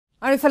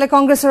আৰু ইফালে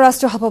কংগ্ৰেছৰ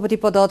ৰাষ্ট্ৰীয় সভাপতি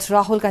পদত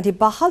ৰাহুল গান্ধী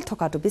বাহাল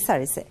থকাটো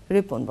বিচাৰিছে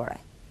ৰিপুন বৰাই।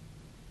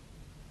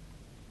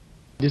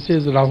 This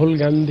is Rahul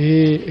Gandhi.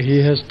 He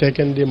has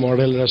taken the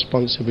moral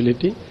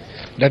responsibility.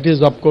 That is,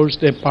 of course,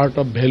 a part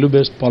of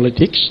value-based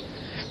politics,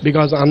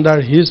 because under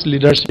his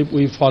leadership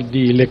we fought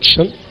the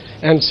election,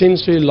 and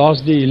since we lost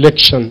the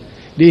election,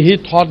 he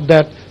thought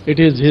that it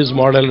is his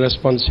moral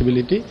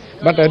responsibility.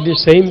 But at the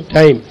same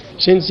time,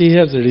 since he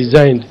has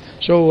resigned,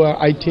 so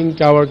I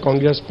think our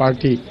Congress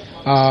party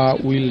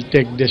will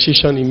take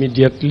decision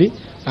immediately.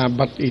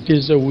 But it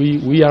is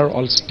we are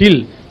all still,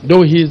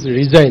 though he is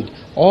resigned,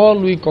 all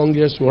we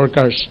Congress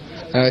workers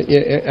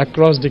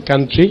across the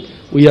country,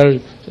 we are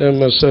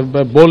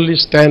boldly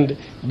stand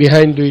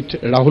behind with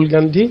Rahul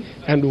Gandhi,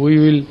 and we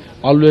will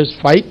always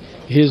fight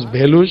his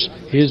values,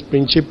 his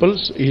principles,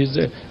 his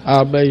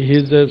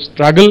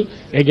struggle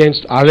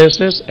against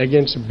RSS,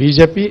 against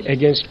BJP,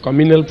 against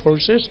communal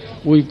forces.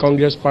 We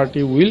Congress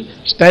party will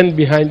stand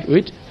behind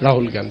with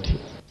Rahul Gandhi.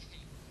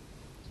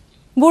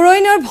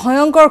 বুৰৈনৰ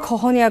ভয়ংকৰ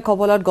খহনীয়াৰ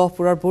কবলত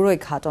গহপুৰৰ বুৰৈ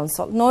ঘাট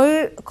অঞ্চল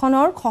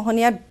নৈখনৰ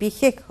খহনীয়াত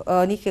বিশেষ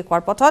নিশেষ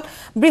হোৱাৰ পথত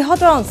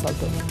বৃহত্তৰ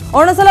অঞ্চলটো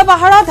অৰুণাচলৰ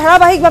পাহাৰত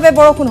ধাৰাবাহিকভাৱে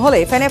বৰষুণ হ'লে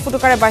ফেনে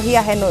ফুটুকাৰে বাঢ়ি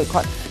আহে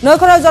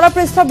নৈখনৰ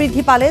জলপৃষ্ঠ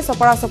বৃদ্ধি পালে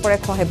চপৰে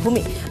খহে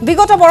ভূমি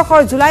বিগত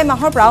বৰ্ষৰ জুলাই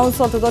মাহৰ পৰা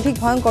অঞ্চলটোত অধিক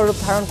ভয়ংকৰ ৰূপ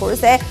ধাৰণ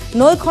কৰিছে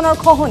নৈখনৰ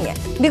খহনীয়া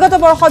বিগত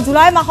বৰ্ষৰ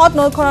জুলাই মাহত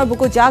নৈখনৰ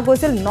বুকু জাগ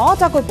গৈছিল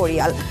 9টাকৈ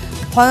পৰিয়াল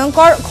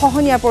ভয়ংকৰ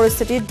খহনীয়াৰ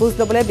পৰিস্থিতিত বুজ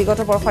লবলৈ বিগত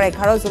বৰ্ষৰ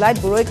 11 জুলাইত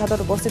বুৰৈ ঘাটত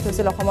উপস্থিত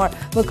হৈছিল অসমৰ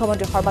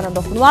মুখ্যমন্ত্ৰী সৰ্বানন্দ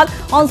সোণোৱাল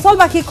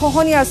অঞ্চলবাসী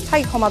খহনীয়াৰ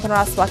স্থায়ী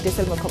সমাধানৰ আশ্বাস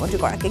দিছিল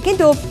মুখ্যমন্ত্ৰীগৰাকী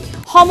কিন্তু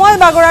সময়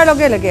বাগৰাৰ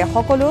লগে লগে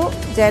সকলো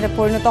যে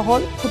পৰিণত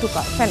হ'ল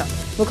ফুটুকাৰ ফেনত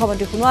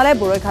মুখ্যমন্ত্ৰী সোণোৱালে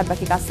বুৰৈ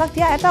ঘাটবাসীক আশ্বাস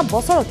দিয়া এটা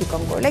বছৰ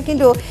অতিক্ৰম কৰিলে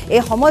কিন্তু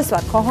এই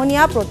সময়ছোৱাত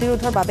খহনীয়া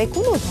প্ৰতিৰোধৰ বাবে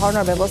কোনো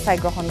ধৰণৰ ব্যৱস্থা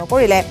গ্ৰহণ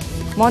নকৰিলে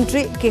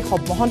মন্ত্ৰী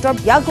কেশৱ মহন্তৰ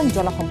ব্যাগুম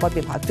জলসম্পদ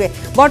বিভাগটোৱে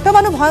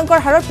বৰ্তমানো ভয়ংকৰ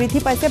হাৰত বৃদ্ধি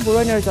পাইছে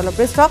বুৰৈ নৈৰ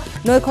জলপৃষ্ঠ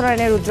নৈখনৰ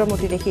এনে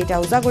ৰুদ্ৰমূৰ্তি দেখি এটা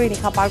উজাগৰি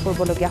নিশা পাৰ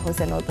কৰিবলগীয়া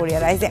হৈছে নৈপৰীয়া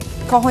ৰাইজে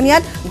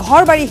খহনীয়াত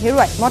ঘৰ বাৰী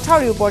হেৰুৱাই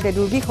মথাউৰিৰ ওপৰতে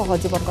দুৰ্বিষহ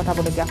জীৱন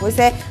কটাবলগীয়া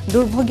হৈছে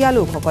দুৰ্ভগীয়া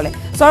লোকসকলে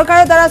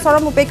চৰকাৰৰ দ্বাৰা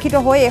চৰম উপেক্ষিত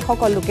হৈ এই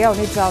সকল লোকে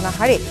অনিদ্ৰা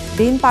অনাহাৰে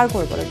দিন পাৰ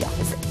কৰিবলগীয়া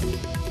হৈছে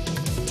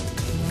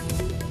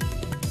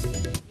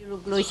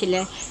লৈছিলে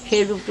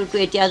সেই ৰূপটো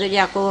এতিয়া যদি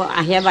আকৌ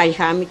আহে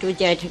বাৰিষা আমিতো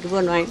জীয়াই থাকিব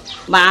নোৱাৰিম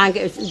বা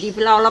দি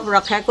পেলাই অলপ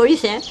ৰক্ষা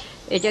কৰিছে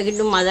এতিয়া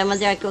কিন্তু মাজে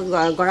মাজে আকৌ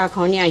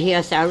গৰাখহনি আহি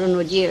আছে আৰু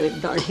নদী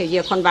হেৰি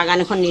এখন বাগান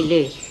এখন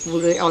নিলেই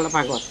বুৰৈ অলপ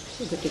আগত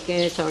গতিকে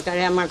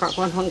চৰকাৰে আমাক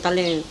অকণ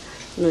সোনকালে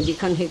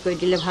নদীখন হেৰি কৰি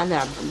দিলে ভাল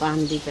হয়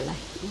বান্ধ দি পেলাই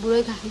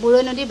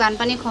বুৰৈ নদী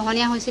বানপানী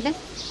খহনীয়া হৈছিলে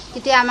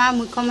তেতিয়া আমাৰ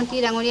মুখ্যমন্ত্ৰী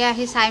ডাঙৰীয়া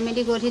আহি চাই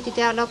মেলি গ'লহি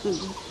তেতিয়া অলপ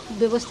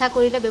ব্যৱস্থা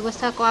কৰিলে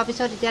ব্যৱস্থা কৰাৰ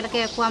পিছত এতিয়ালৈকে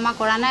একো আমাৰ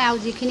কৰা নাই আৰু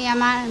যিখিনি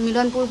আমাৰ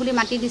মিলনপুৰ বুলি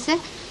মাটি দিছে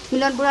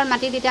মিলনপুৰৰ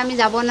মাটি তেতিয়া আমি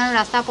যাব নোৱাৰোঁ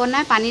ৰাস্তা পোৱা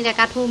নাই পানীৰ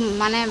একাঠো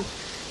মানে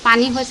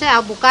পানী হৈছে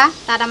আৰু বোকা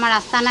তাত আমাৰ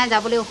ৰাস্তা নাই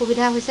যাবলৈ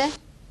অসুবিধা হৈছে